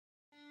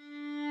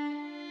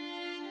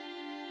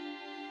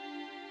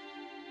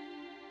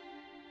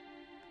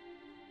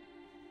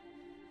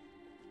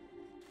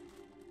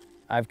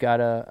I've got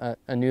a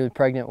newly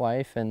pregnant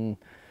wife, and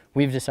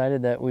we've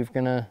decided that we're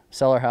gonna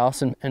sell our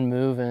house and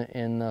move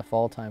in the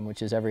fall time,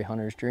 which is every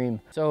hunter's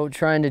dream. So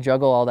trying to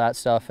juggle all that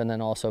stuff and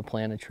then also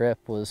plan a trip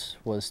was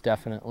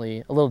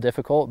definitely a little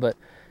difficult, but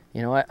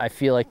you know, I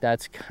feel like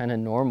that's kind of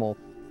normal.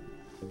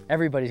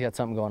 Everybody's got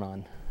something going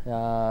on.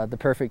 The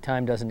perfect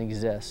time doesn't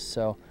exist,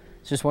 so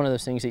it's just one of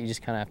those things that you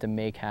just kind of have to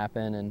make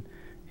happen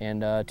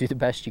and do the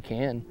best you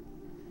can.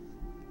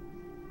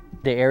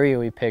 The area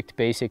we picked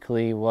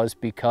basically was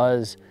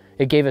because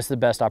it gave us the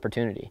best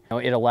opportunity. You know,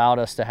 it allowed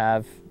us to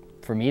have,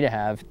 for me to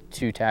have,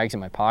 2 tags in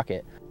my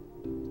pocket.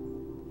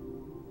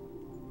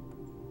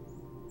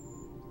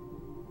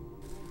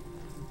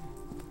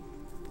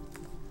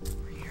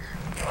 Over here,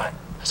 what?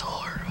 There's a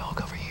whole herd of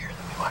elk over here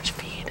that we watch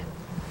feed.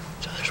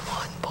 So there's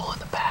one bull in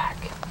the back.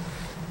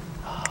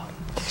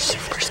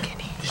 Super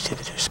skinny. Did you see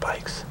the 2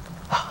 spikes?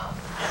 Uh-huh.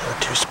 Yeah, there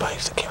were 2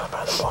 spikes that came up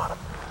out of the bottom.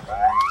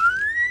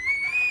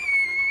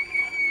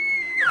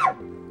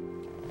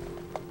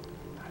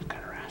 That's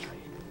kind of raspy.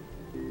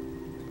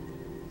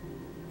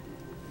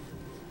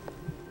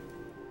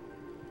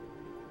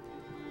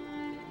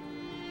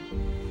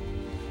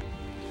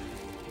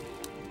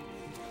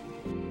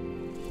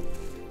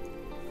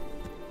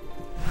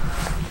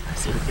 I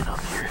say we get up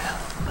here.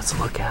 Let's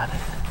look at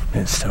it.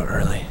 It's still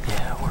early.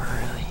 Yeah, we're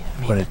early.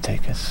 What did it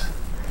take us?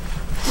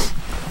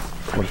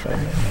 45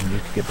 minutes. I mean, you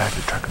could get back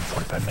to the truck in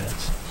 45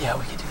 minutes. Yeah,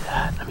 we could do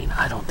that. I mean,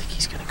 I don't think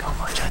he's gonna go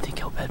much. I think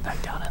he'll bed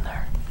back down in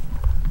there.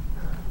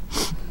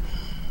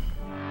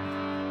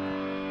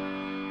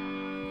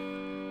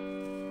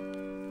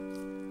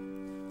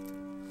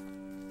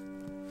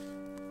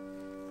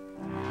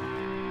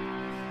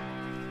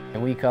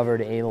 And we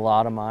covered a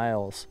lot of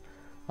miles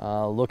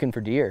looking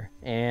for deer.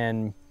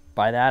 And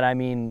by that, I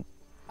mean,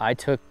 I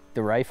took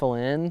the rifle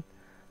in,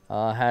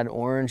 had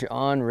orange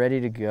on,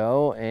 ready to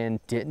go, and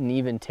didn't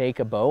even take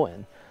a bow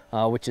in,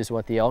 which is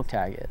what the elk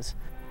tag is.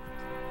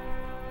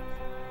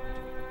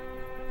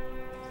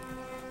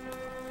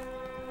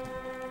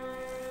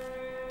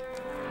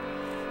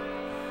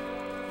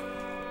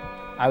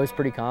 I was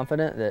pretty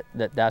confident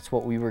that that's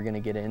what we were going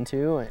to get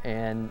into,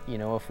 and you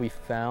know, if we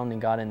found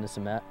and got into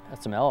some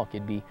elk,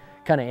 it'd be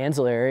kind of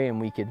ancillary, and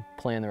we could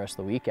plan the rest of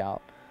the week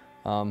out.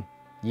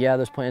 Yeah,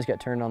 those plans got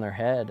turned on their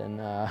head,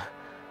 and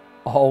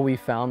all we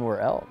found were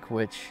elk,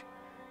 which,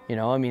 you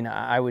know, I mean,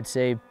 I would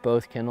say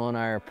both Kendall and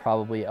I are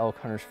probably elk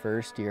hunters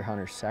first, deer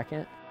hunters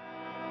second.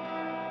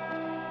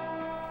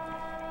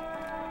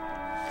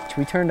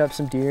 We turned up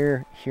some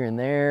deer here and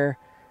there.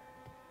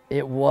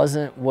 It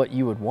wasn't what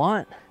you would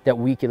want, that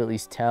we could at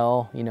least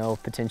tell, you know,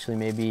 potentially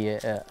maybe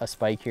a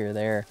spike here or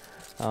there,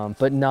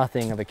 but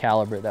nothing of a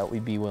caliber that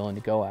we'd be willing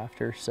to go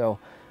after. So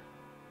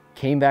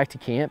came back to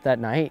camp that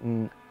night,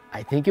 and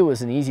I think it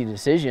was an easy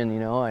decision. You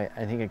know, I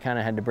think I kind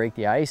of had to break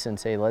the ice and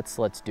say, let's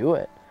do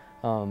it.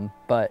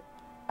 But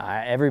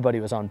everybody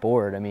was on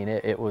board. I mean,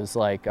 it was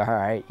like, all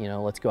right, you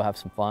know, let's go have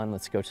some fun.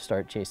 Let's go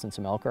start chasing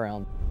some elk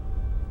around.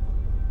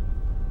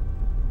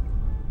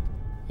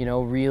 You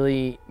know,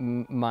 really,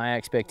 my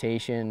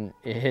expectation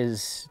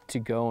is to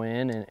go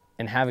in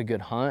and have a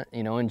good hunt,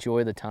 you know,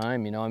 enjoy the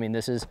time. You know, I mean,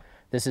 this is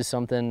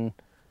something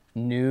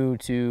new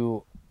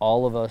to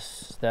all of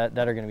us that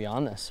are going to be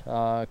on this.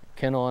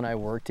 Kendall and I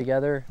work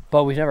together,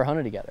 but we've never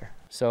hunted together.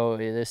 So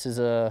this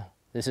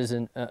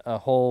isn't a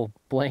whole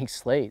blank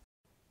slate.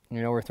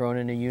 You know, we're throwing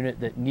in a unit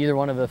that neither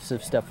one of us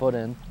have stepped foot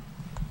in.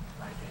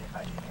 I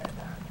did hear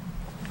that.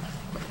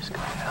 We just go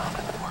down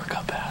and work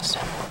up past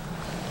him,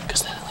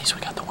 because then at least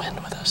we got the wind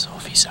with us, so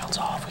if he sounds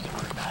off, we can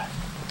work back.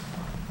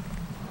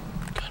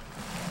 Good.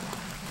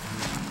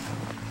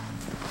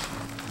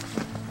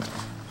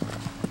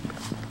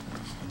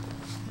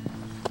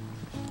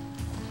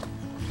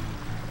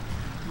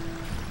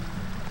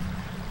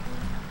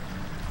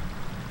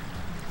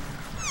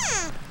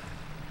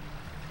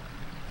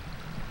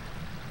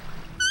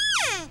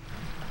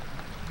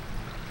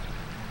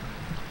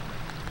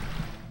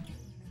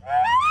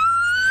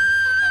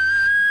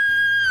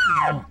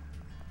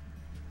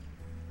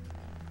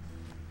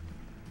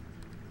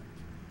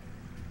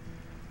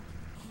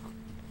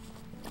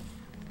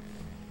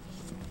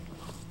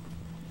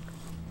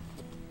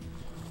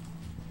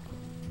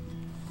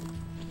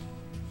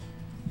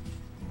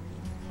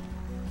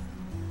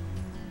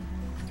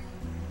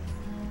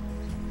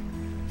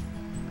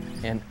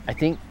 And I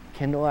think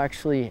Kendall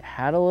actually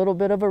had a little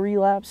bit of a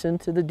relapse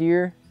into the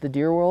deer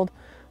world,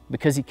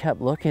 because he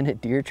kept looking at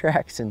deer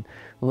tracks and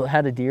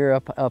had a deer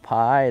up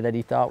high that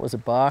he thought was a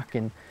buck,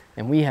 and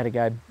we had a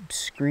guy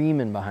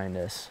screaming behind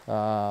us,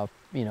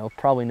 you know,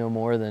 probably no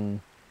more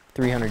than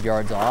 300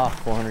 yards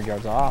off, 400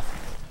 yards off.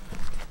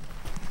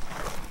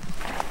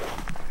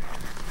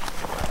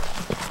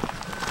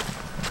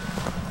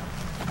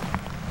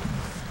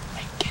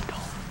 Hey, Kendall.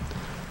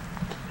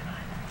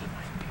 He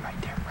might be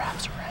right there,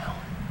 wraps around.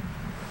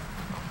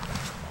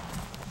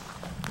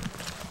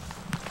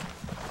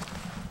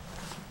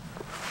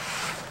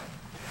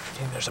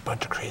 I think there's a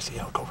bunch of crazy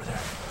elk over there.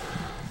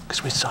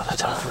 Because we saw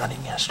that elk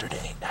running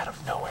yesterday out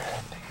of nowhere,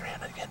 and they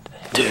ran again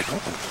today.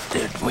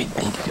 Dude, we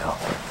need to go.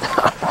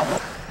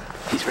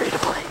 He's ready to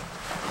play.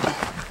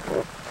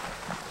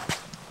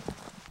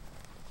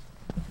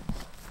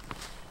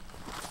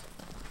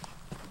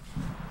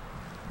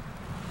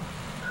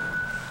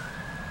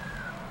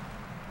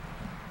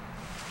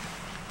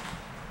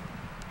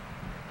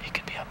 He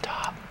could be up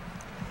top.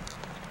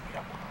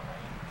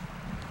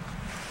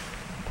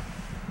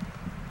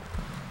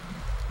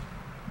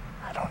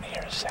 I don't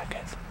hear a second.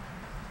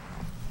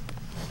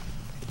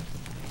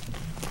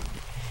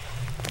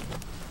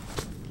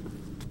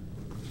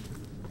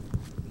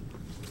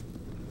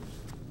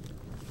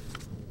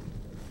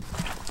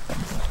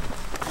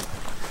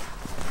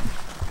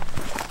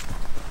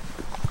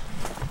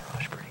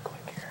 Push pretty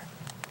quick here.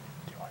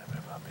 Do you want to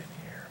move up in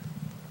here?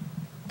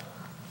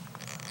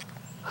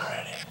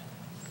 Alrighty.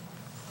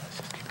 Let's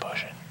just keep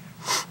pushing.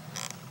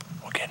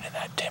 We'll get into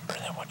that timber,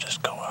 then we'll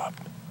just go up.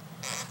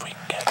 If we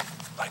can get,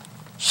 like,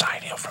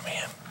 side heel from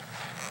him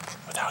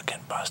without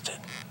getting busted,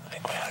 I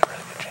think we had a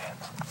really good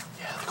chance.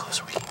 Yeah, the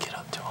closer we can get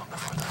up to him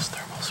before those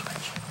thermals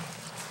switch.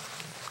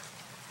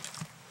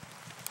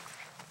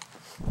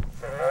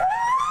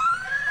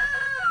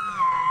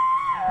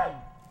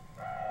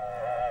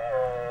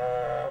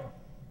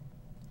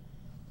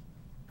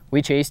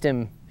 We chased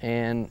him,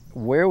 and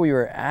where we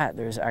were at,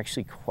 there's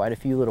actually quite a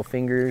few little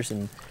fingers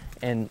and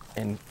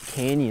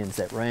canyons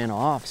that ran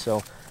off.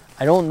 So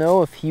I don't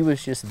know if he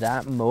was just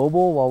that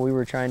mobile while we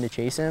were trying to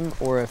chase him,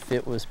 or if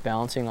it was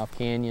bouncing off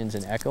canyons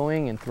and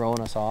echoing and throwing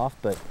us off,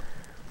 but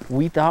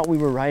we thought we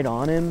were right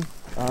on him,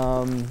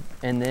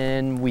 and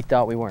then we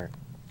thought we weren't.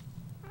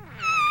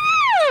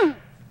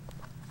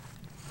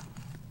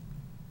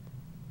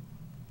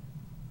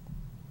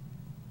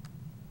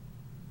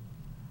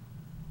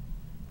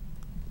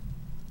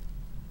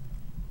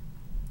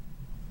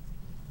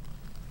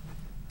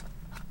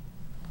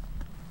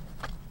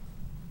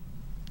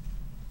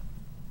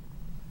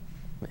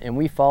 And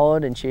we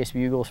followed and chased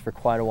bugles for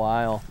quite a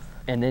while,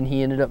 and then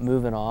he ended up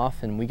moving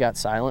off, and we got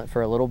silent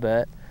for a little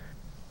bit.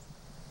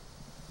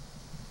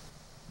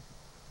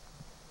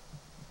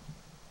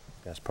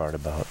 Best part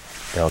about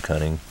elk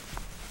hunting,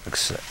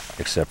 except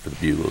for the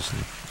bugles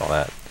and all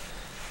that,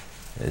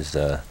 is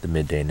the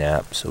midday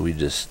nap. So we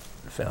just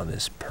found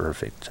this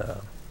perfect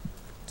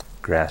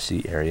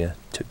grassy area,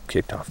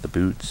 kicked off the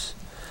boots,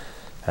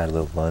 had a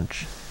little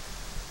lunch.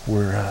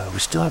 We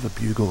still have a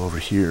bugle over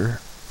here,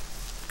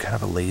 kind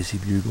of a lazy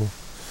bugle,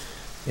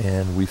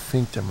 and we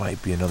think there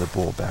might be another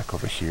bull back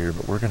over here,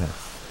 but we're gonna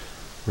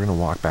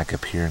walk back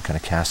up here and kind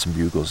of cast some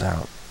bugles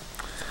out.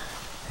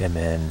 And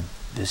then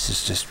this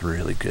is just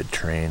really good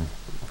terrain.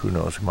 Who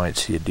knows, we might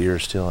see a deer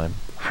still. I'm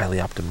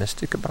highly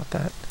optimistic about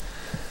that.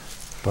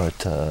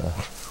 But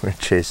we're gonna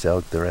chase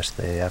elk the rest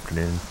of the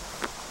afternoon.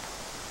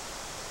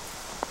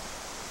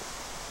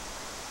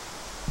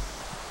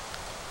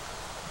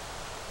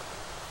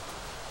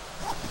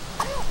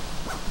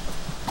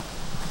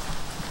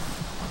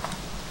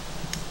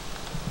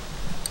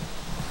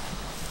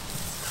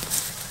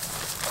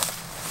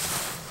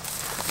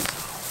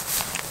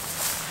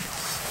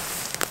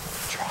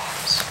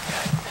 Drops,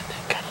 and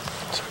then kind of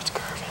starts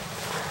curving.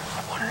 I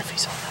wonder if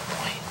he's on that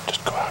point.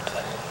 Just go out to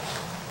the...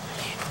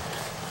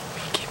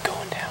 We keep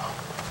going down.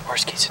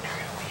 Worst case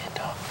scenario, we end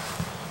up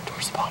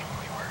towards the bottom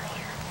where we were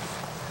earlier.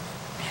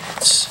 And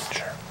it's...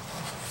 Sure.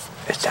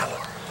 It's down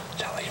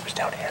like it was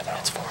down here, though.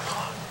 It's 4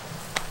 o'clock.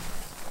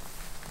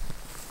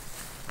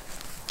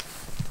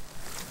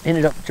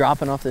 Ended up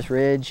dropping off this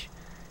ridge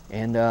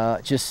and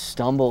just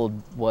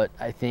stumbled what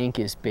I think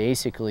is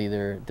basically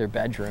their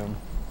bedroom.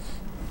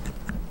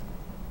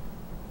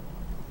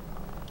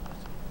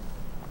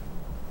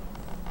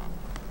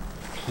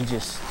 He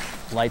just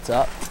lights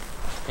up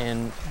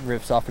and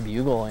rips off a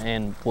bugle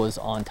and was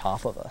on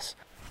top of us.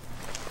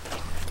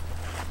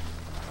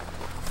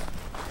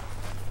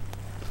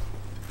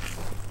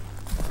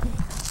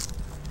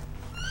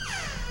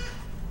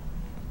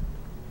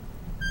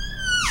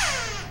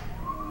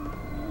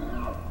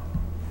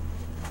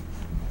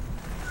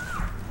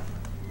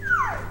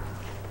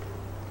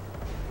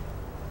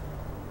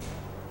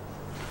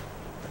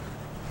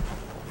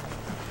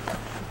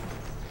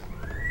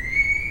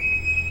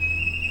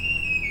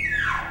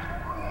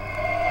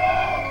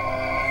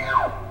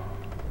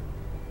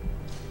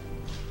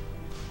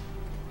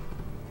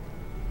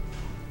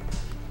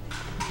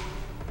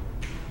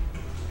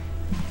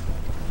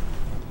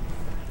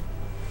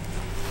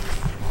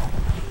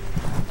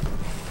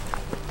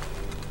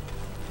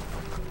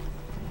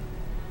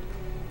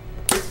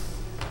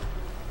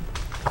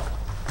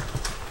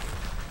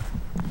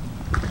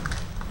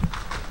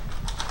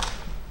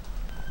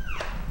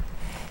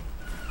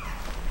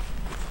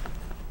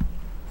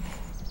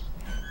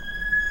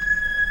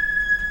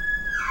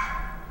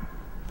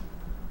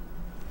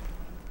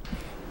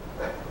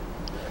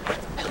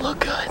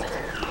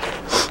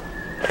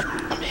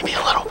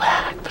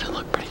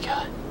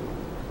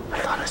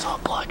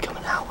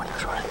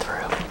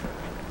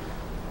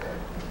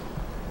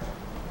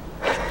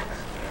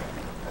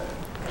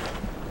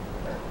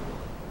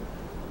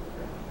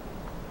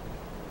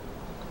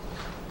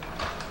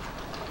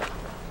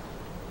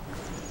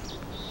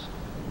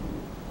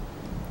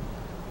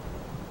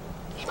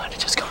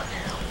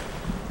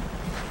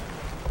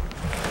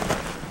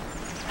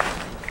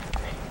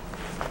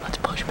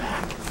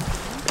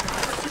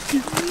 Did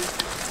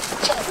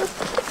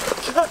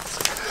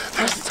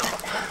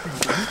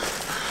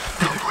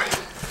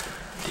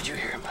you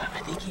hear him? I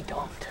think he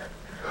dumped.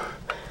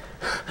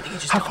 I think he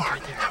just dumped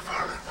right there. How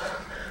far?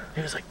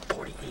 It was like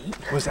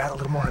 48. Was that a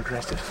little more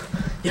aggressive?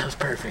 Yeah, it was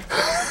perfect.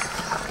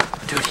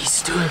 Dude, he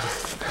stood.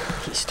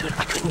 He stood.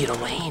 I couldn't get a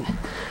lane.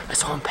 I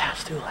saw him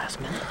pass through last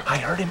minute. I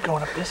heard him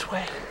going up this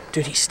way.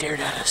 Dude, he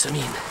stared at us. I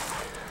mean,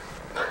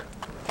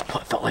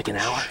 what felt like an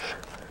hour.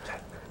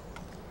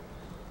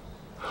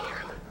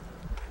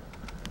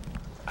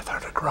 I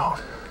thought it had grown.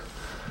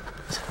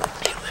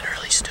 He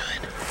literally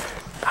stood.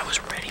 I was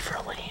ready for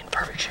a lane,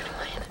 perfect shooting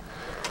lane.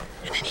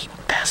 And then he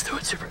passed through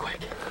it super quick.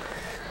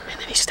 And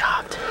then he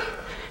stopped.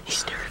 He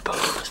stared at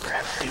both of us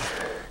forever. Dude,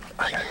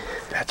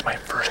 that's my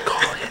first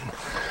call in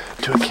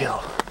to a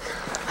kill.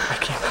 I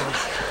can't believe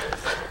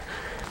it.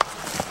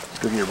 Let's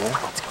go get your ball.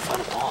 Let's go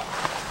find a ball.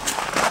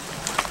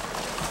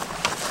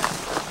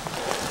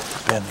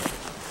 It's been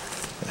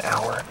an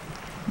hour.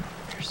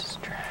 There's his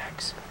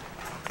tracks.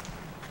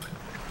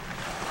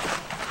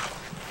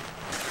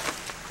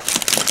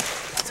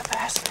 That's a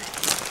fast thing.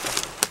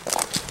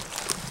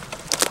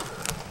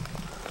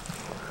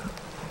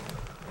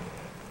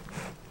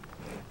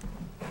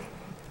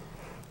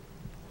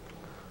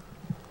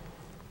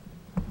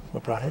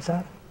 What broadhead's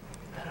that?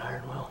 That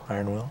iron will.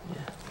 Iron will? Yeah.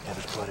 Yeah,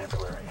 there's blood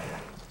everywhere right here.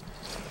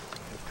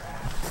 Good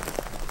tracks.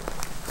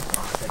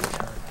 Oh, steady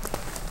turn.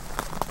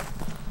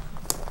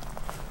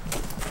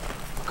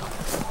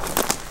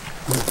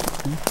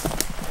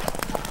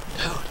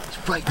 Dude, it's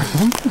right there.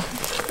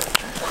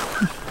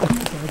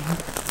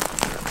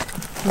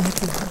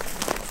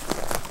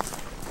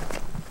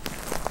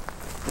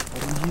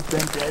 You've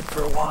been dead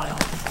for a while.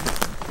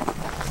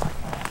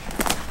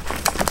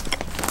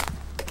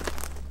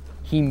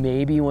 He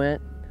maybe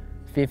went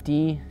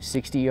 50,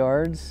 60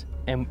 yards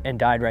and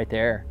died right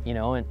there, you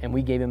know, and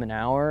we gave him an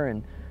hour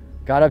and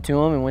got up to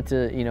him and went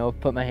to, you know,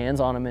 put my hands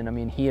on him, and I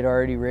mean, he had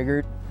already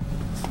riggered.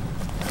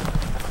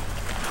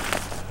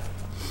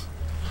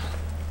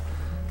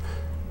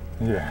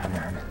 Yeah,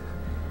 man.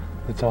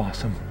 It's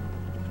awesome.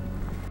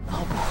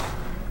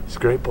 It's a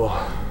great bull.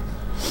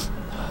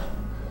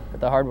 But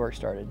the hard work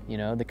started, you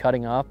know, the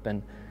cutting up,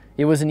 and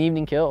it was an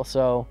evening kill,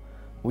 so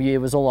it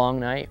was a long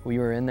night. We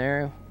were in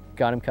there,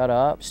 got him cut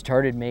up,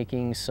 started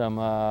making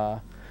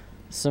some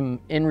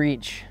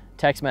in-reach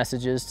text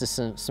messages to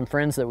some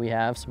friends that we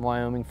have, some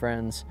Wyoming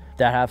friends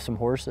that have some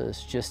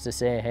horses, just to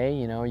say, hey,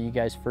 you know, are you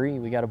guys free?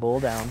 We got a bull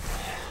down.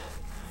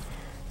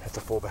 That's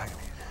a full bag of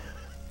meat.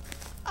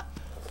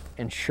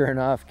 And sure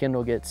enough,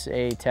 Kendall gets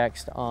a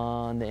text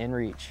on the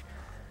inReach.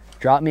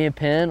 Drop me a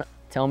pin,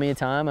 tell me a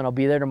time, and I'll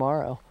be there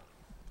tomorrow.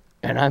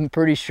 And I'm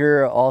pretty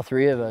sure all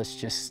three of us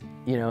just,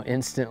 you know,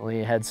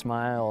 instantly had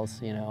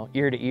smiles, you know,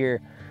 ear to ear,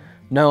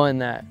 knowing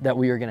that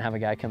we were gonna have a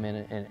guy come in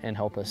and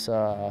help us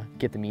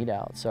get the meat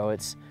out. So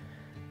it's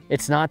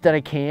not that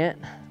I can't,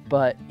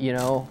 but you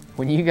know,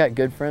 when you got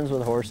good friends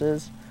with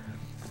horses,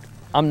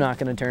 I'm not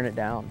gonna turn it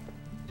down.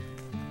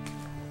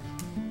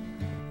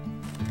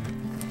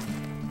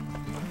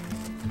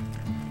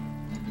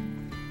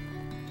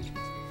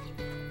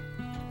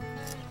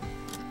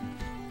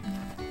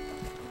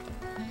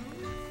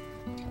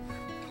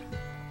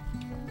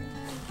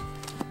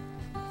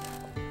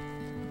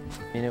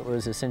 I mean, it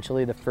was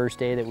essentially the first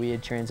day that we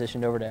had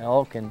transitioned over to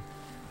elk, and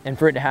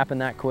for it to happen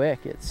that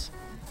quick, it's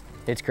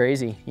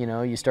crazy. You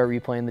know, you start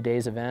replaying the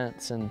day's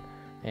events, and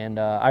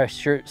I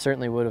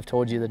certainly would have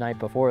told you the night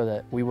before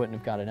that we wouldn't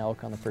have got an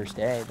elk on the first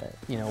day, that,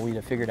 you know, we'd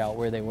have figured out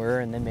where they were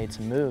and then made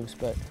some moves.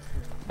 But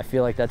I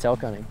feel like that's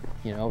elk hunting.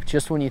 You know,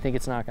 just when you think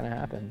it's not going to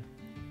happen,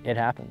 it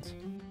happens.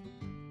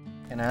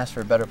 Can I ask for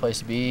a better place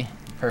to be?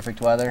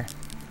 Perfect weather.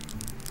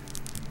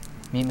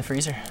 Meat in the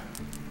freezer.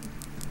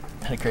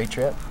 Had a great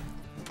trip.